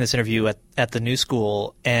conducting this interview at the New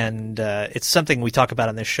School, and it's something we talk about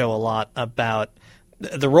on this show a lot, about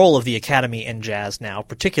the role of the Academy in jazz now,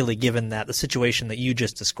 particularly given that the situation that you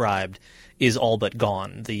just described is all but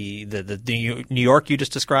gone. The New York you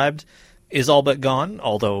just described is all but gone,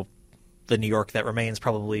 although the New York that remains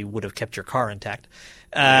probably would have kept your car intact.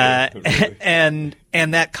 Really. And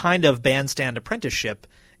that kind of bandstand apprenticeship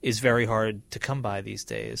is very hard to come by these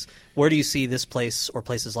days. Where do you see this place or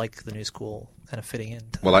places like the New School kind of fitting in?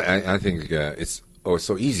 Well, I think it's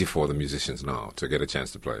so easy for the musicians now to get a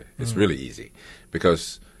chance to play. It's really easy,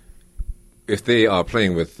 because if they are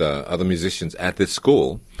playing with other musicians at this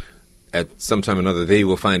school, at some time or another, they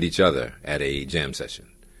will find each other at a jam session,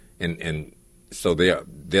 and so they're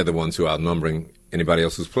the ones who are outnumbering anybody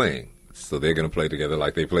else who's playing. So they're going to play together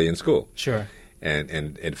like they play in school. Sure.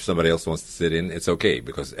 And if somebody else wants to sit in, it's okay,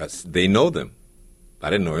 because they know them.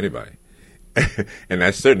 I didn't know anybody, and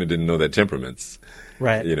I certainly didn't know their temperaments.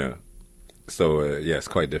 Right. So, yeah, it's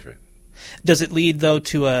quite different. Does it lead, though,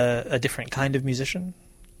 to a different kind of musician?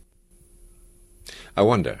 I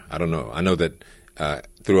wonder. I don't know. I know that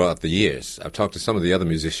throughout the years, I've talked to some of the other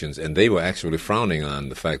musicians, and they were actually frowning on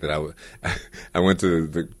the fact that I went to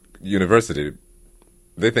the university.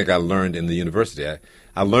 They think I learned in the university.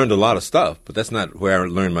 I learned a lot of stuff, but that's not where I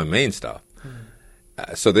learned my main stuff.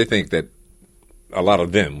 So they think that a lot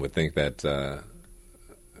of them would think that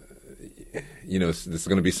there's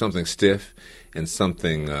going to be something stiff and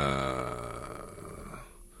something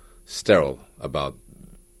sterile about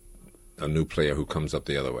a new player who comes up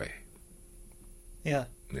the other way. Yeah.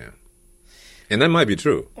 Yeah. And that might be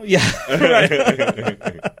true. Yeah. Right.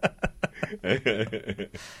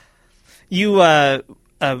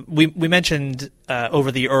 We mentioned or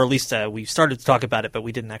at least we started to talk about it, but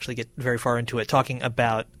we didn't actually get very far into it, talking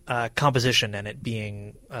about composition and it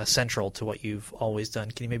being central to what you've always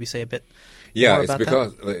done. Can you maybe say a bit more about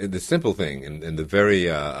because that? The simple thing and the very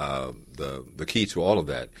the key to all of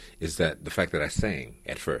that is that the fact that I sang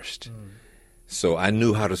at first. So I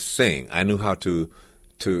knew how to sing. I knew how to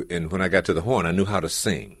and when I got to the horn, I knew how to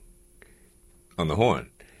sing on the horn.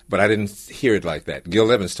 But I didn't hear it like that.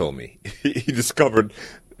 Gil Evans told me. He discovered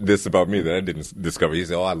this about me that I didn't discover. He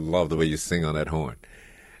said, I love the way you sing on that horn.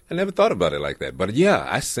 I never thought about it like that. But, yeah,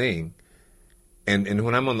 I sing. And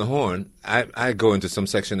when I'm on the horn, I go into some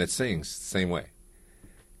section that sings the same way.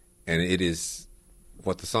 And it is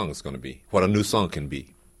what the song is going to be, what a new song can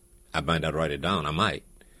be. I might not write it down. I might.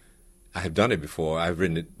 I have done it before. I've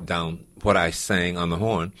written it down, what I sang on the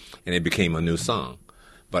horn, and it became a new song.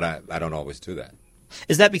 But I don't always do that.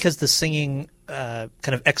 Is that because the singing kind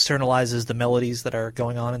of externalizes the melodies that are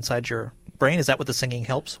going on inside your brain? Is that what the singing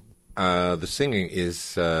helps? The singing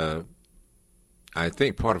is, I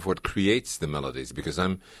think, part of what creates the melodies, because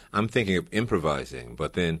I'm thinking of improvising,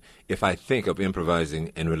 but then if I think of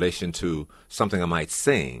improvising in relation to something I might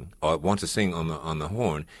sing or want to sing on the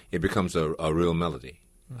horn, it becomes a real melody,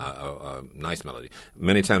 a nice melody.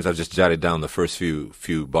 Many times I've just jotted down the first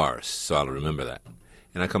few bars, so I'll remember that.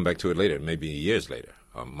 And I come back to it later, maybe years later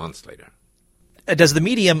or months later. Does the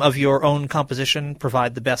medium of your own composition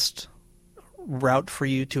provide the best route for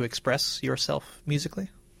you to express yourself musically?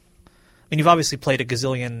 I mean, you've obviously played a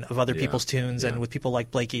gazillion of other people's tunes, and with people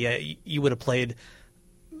like Blakey, you would have played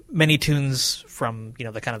many tunes from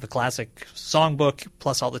the kind of the classic songbook,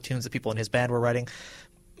 plus all the tunes that people in his band were writing.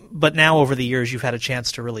 But now, over the years, you've had a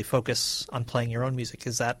chance to really focus on playing your own music.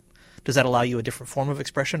 Does that allow you a different form of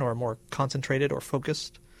expression or a more concentrated or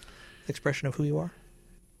focused expression of who you are?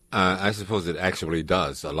 I suppose it actually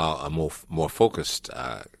does allow a more focused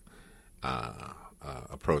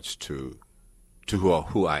approach to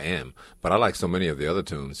who I am. But I like so many of the other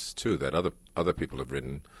tunes, too, that other people have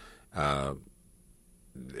written.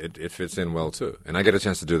 It fits in well, too. And I get a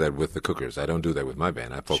chance to do that with the Cookers. I don't do that with my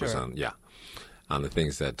band. I focus on the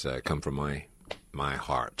things that come from my my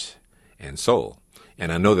heart and soul.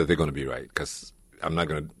 And I know that they're going to be right, because I'm not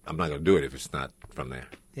going to do it if it's not from there.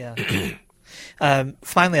 Yeah.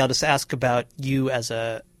 Finally, I'll just ask about you as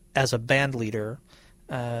a band leader.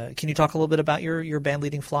 Can you talk a little bit about your band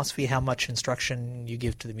leading philosophy? How much instruction you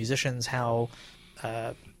give to the musicians? How?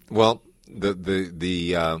 Well,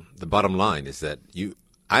 the bottom line is that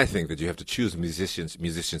I think that you have to choose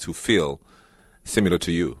musicians who feel similar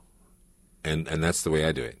to you, and that's the way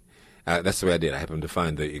I do it. That's the way I did. I happened to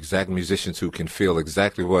find the exact musicians who can feel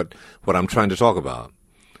exactly what I'm trying to talk about.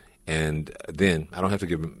 And then I don't have to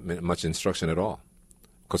give them much instruction at all.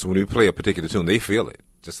 Because when we play a particular tune, they feel it,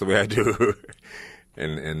 just the way I do.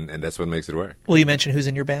 and that's what makes it work. Will you mention who's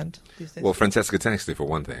in your band these days? Well, Francesca Tanksley, for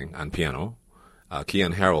one thing, on piano.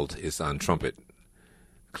 Kean Harold is on trumpet.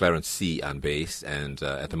 Clarence C. on bass. And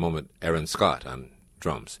at the moment, Aaron Scott on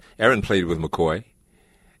drums. Aaron played with McCoy.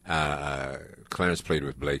 Clarence played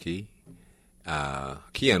with Blakey.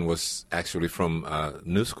 Kean was actually from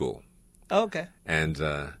New School. Oh, okay. And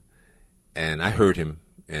I heard him,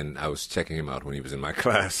 and I was checking him out when he was in my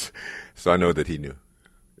class, so I know that he knew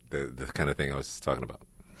the kind of thing I was talking about.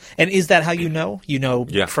 And is that how you know? You know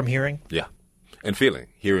Yeah. from hearing? Yeah, and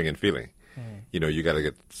hearing and feeling. You know, you got to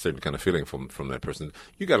get a certain kind of feeling from that person.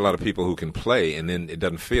 You got a lot of people who can play, and then it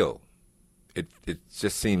doesn't feel. It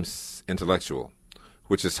just seems intellectual,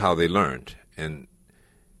 which is how they learned, and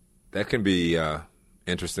that can be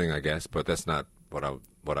interesting, I guess, but that's not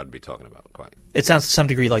what I'd be talking about quite. It sounds to some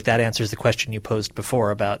degree like that answers the question you posed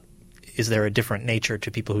before about is there a different nature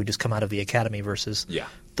to people who just come out of the academy versus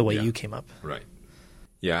the way you came up? Right.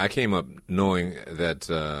 Yeah, I came up knowing that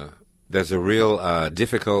there's a real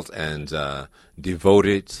difficult and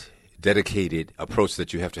devoted, dedicated approach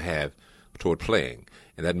that you have to have toward playing.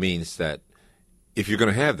 And that means that if you're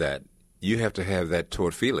going to have that, you have to have that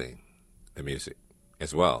toward feeling the music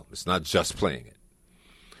as well. It's not just playing it.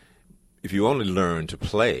 If you only learn to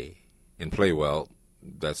play and play well,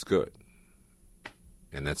 that's good.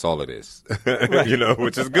 And that's all it is, Right. You know,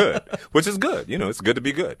 which is good. You know, it's good to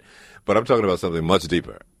be good. But I'm talking about something much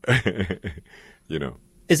deeper, you know.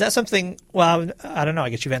 Is that something, well, I don't know, I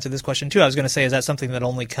guess you've answered this question too. I was going to say, is that something that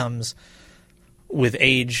only comes with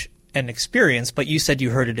age and experience, but you said you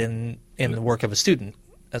heard it in the work of a student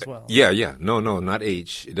as well. Yeah. No, not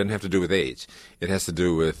age. It doesn't have to do with age. It has to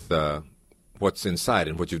do with what's inside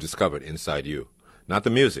and what you've discovered inside you. Not the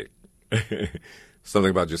music.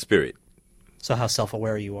 Something about your spirit. So how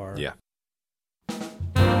self-aware you are. Yeah.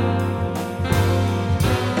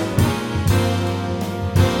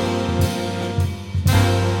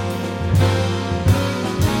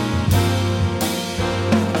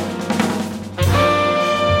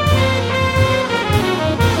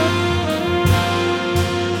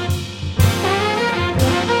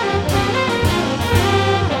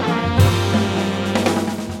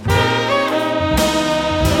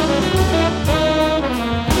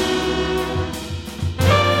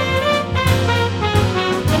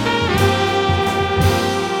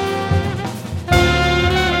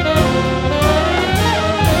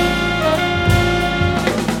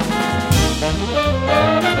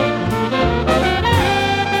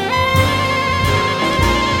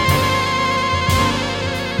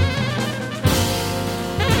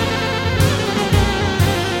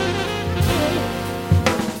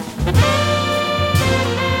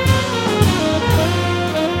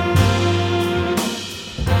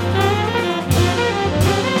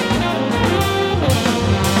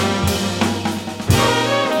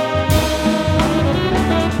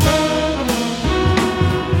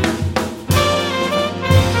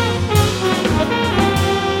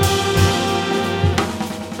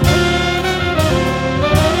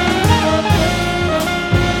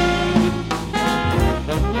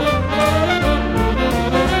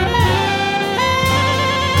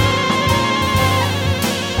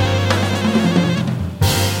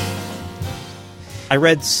 I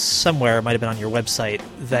read somewhere, it might have been on your website,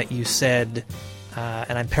 that you said,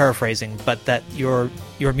 and I'm paraphrasing, but that your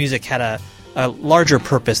music had a larger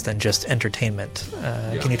purpose than just entertainment.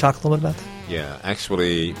 Can you talk a little bit about that? Yeah,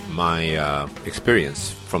 actually, my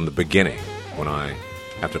experience from the beginning,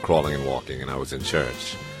 after crawling and walking and I was in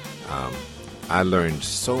church, I learned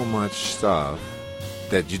so much stuff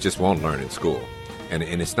that you just won't learn in school. And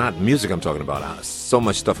it's not music I'm talking about. So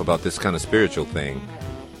much stuff about this kind of spiritual thing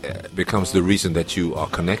becomes the reason that you are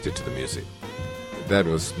connected to the music. That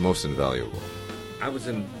was most invaluable. I was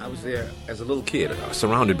there as a little kid,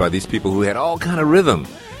 surrounded by these people who had all kind of rhythm.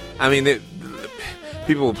 I mean,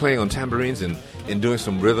 people were playing on tambourines and doing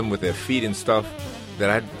some rhythm with their feet and stuff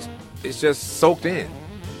it's just soaked in.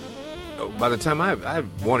 By the time I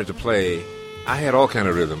wanted to play I had all kind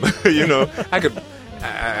of rhythm.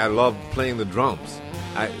 I loved playing the drums.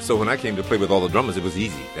 So when I came to play with all the drummers, it was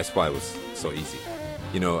easy. That's why it was so easy.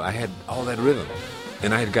 I had all that rhythm,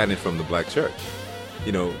 and I had gotten it from the black church.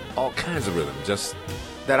 All kinds of rhythm, just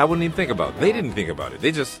that I wouldn't even think about. They didn't think about it.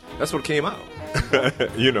 That's what came out.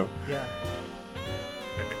 Yeah.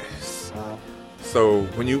 So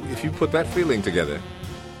if you put that feeling together,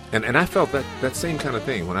 and I felt that same kind of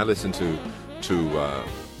thing when I listened to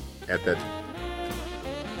at the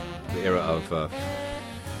era of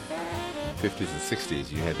 50s and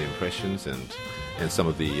 60s. You had the Impressions and some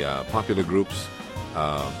of the popular groups.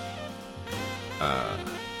 A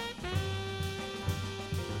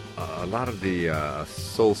lot of the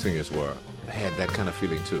soul singers had that kind of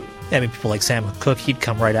feeling too. Yeah, I mean, people like Sam Cooke, he'd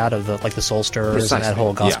come right out of the Soul Stirrers. Precisely. And that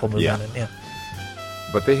whole gospel movement. Yeah.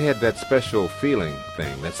 But they had that special feeling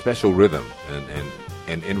thing, that special rhythm, and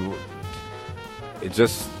it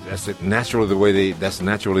just that's naturally the way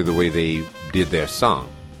they did their song,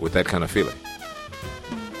 with that kind of feeling.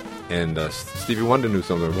 And Stevie Wonder knew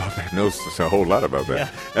something about that. Knows a whole lot about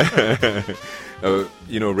that. Yeah.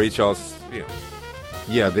 Ray Charles.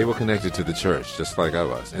 Yeah, they were connected to the church, just like I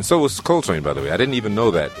was. And so was Coltrane, by the way. I didn't even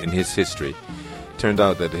know that in his history. Turned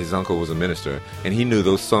out that his uncle was a minister, and he knew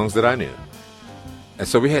those songs that I knew. And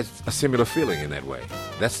so we had a similar feeling in that way.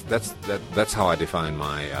 That's how I define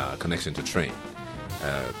my connection to Train,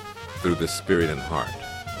 through the spirit and heart.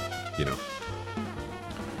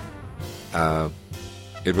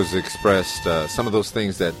 It was expressed. Some of those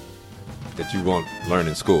things that you won't learn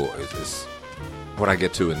in school is what I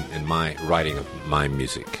get to in my writing of my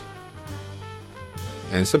music.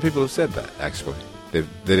 And some people have said that, actually. They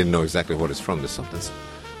didn't know exactly what it's from. There's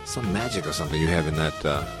some magic or something you have in that,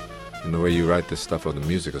 in the way you write this stuff or the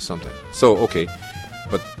music or something. So, okay,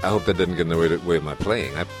 but I hope that doesn't get in the way of my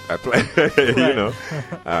playing. I play,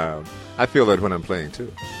 I feel that when I'm playing,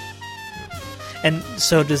 too. And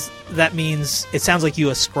so that means, it sounds like you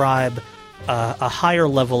ascribe a higher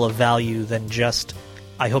level of value than just,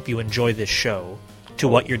 I hope you enjoy this show, to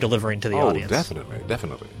what you're delivering to the audience. Definitely.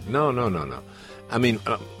 No. I mean,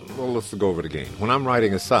 let's go over it again. When I'm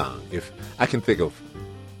writing a song, if I can think of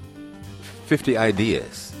 50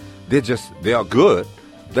 ideas, they are good.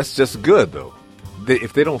 That's just good, though.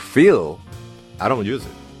 If they don't feel, I don't use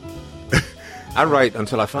it. I write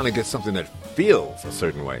until I finally get something that feels a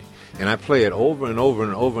certain way, and I play it over and over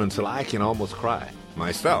and over until I can almost cry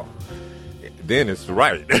myself. Then it's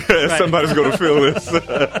right. Somebody's going to feel this.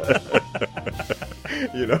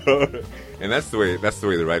 And that's the way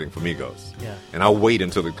the writing for me goes. Yeah. And I'll wait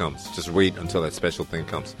until it comes. Just wait until that special thing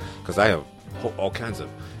comes, because I have all kinds of.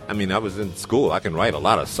 I mean, I was in school. I can write a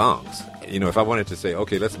lot of songs. If I wanted to say,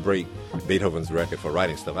 okay, let's break Beethoven's record for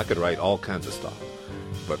writing stuff, I could write all kinds of stuff.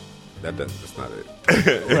 But that's not it.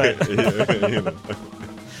 Right.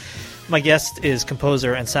 My guest is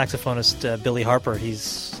composer and saxophonist Billy Harper.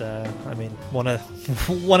 He's, one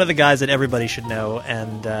of the guys that everybody should know.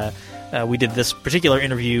 And we did this particular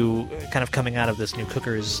interview kind of coming out of this new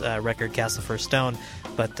Cookers record, Cast the First Stone.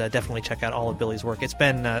 But definitely check out all of Billy's work. It's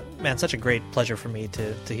been, such a great pleasure for me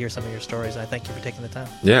to hear some of your stories. I thank you for taking the time.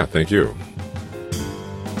 Yeah, thank you.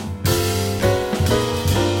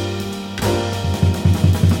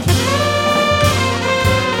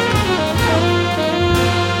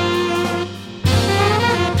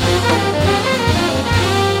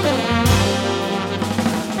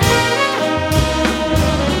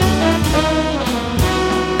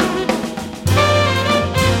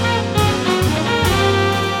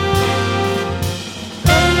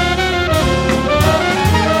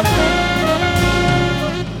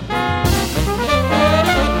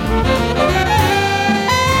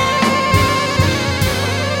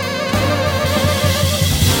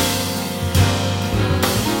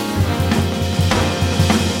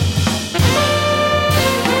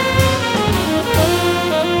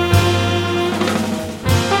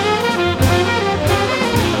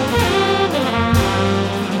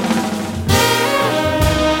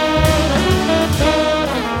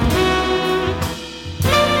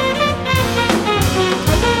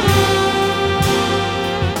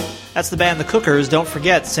 That's the band The Cookers. Don't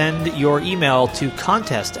forget, send your email to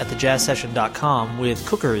contest@thejazzsession.com with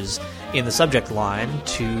Cookers in the subject line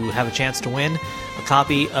to have a chance to win a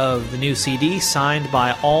copy of the new CD signed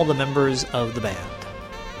by all the members of the band.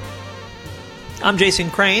 I'm Jason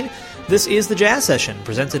Crane. This is The Jazz Session,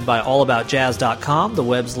 presented by AllAboutJazz.com, the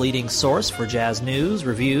web's leading source for jazz news,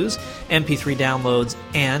 reviews, MP3 downloads,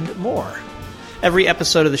 and more. Every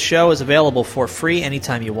episode of the show is available for free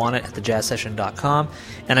anytime you want it at thejazzsession.com,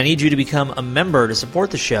 and I need you to become a member to support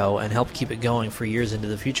the show and help keep it going for years into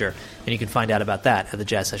the future. And you can find out about that at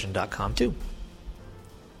thejazzsession.com too.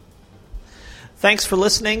 Thanks for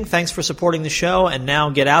listening. Thanks for supporting the show. And now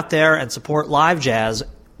get out there and support live jazz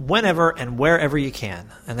whenever and wherever you can.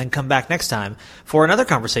 And then come back next time for another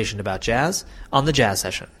conversation about jazz on The Jazz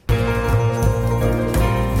Session.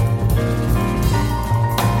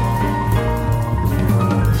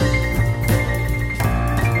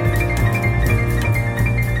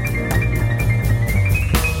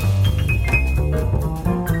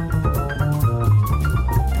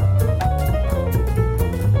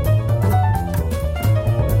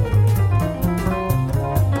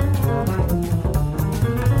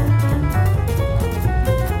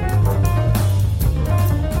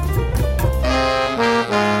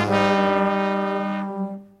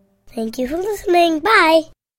 Thank you for listening. Bye.